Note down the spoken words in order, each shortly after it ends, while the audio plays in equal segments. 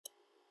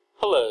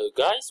Hello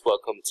guys,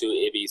 welcome to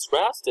Ibby's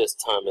Raps. This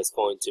time is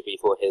going to be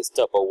for his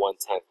double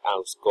 1/10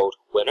 ounce gold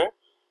winner.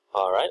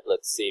 Alright,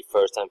 let's see,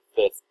 first and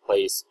fifth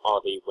place are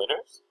the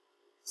winners.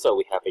 So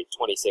we have a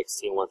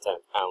 2016 1/10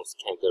 ounce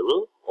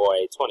kangaroo or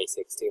a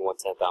 2016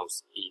 1/10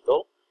 ounce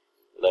eagle.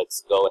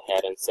 Let's go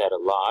ahead and set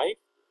it live.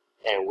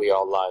 And we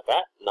are live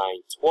at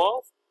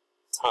 9:12.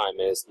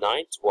 Time is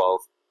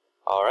 9:12.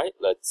 Alright,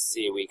 let's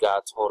see, we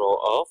got a total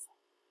of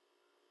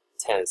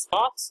 10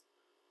 spots.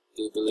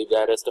 Do you believe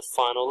that is the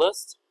final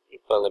list?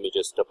 But let me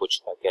just double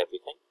check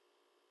everything.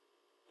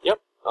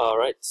 Yep.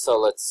 Alright, so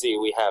let's see.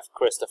 We have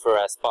Christopher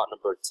at spot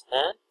number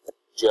 10.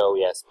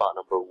 Joey at spot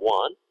number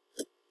 1.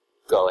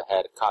 Go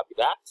ahead and copy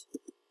that.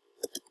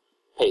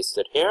 Paste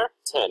it here.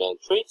 10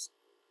 entries.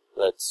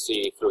 Let's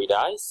see. 3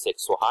 dice.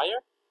 6 or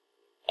higher.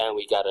 And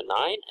we got a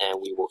 9. And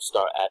we will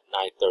start at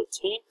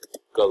 9:13.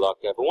 Good luck,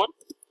 everyone.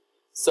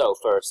 So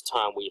first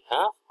time we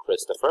have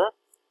Christopher.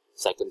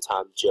 Second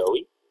time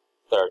Joey.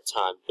 Third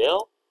time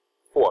Bill.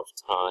 Fourth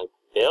time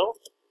Bill.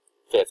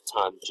 Fifth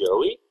time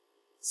Joey,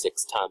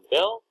 sixth time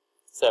Bill,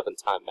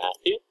 seventh time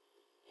Matthew,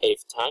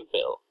 eighth time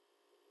Bill.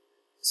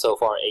 So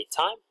far 8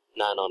 time,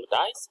 9 on the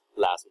dice.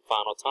 Last and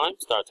final time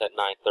starts at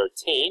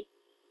 9:13.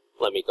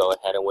 Let me go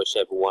ahead and wish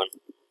everyone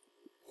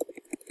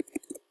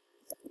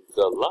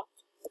good luck.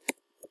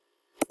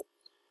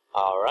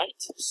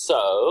 Alright,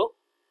 so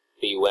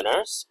the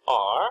winners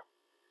are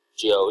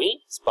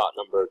Joey, spot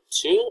number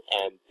 2,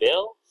 and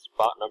Bill,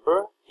 spot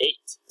number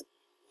 8.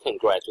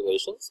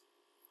 Congratulations.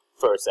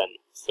 First and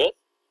fifth.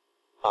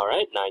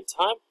 Alright, 9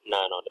 time,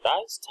 9 on the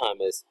dice.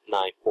 Time is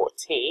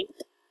 9:14.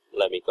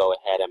 Let me go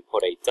ahead and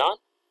put a done.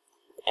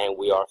 And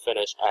we are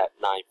finished at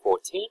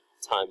 9:14.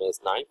 Time is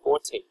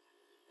 9:14.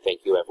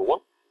 Thank you,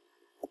 everyone.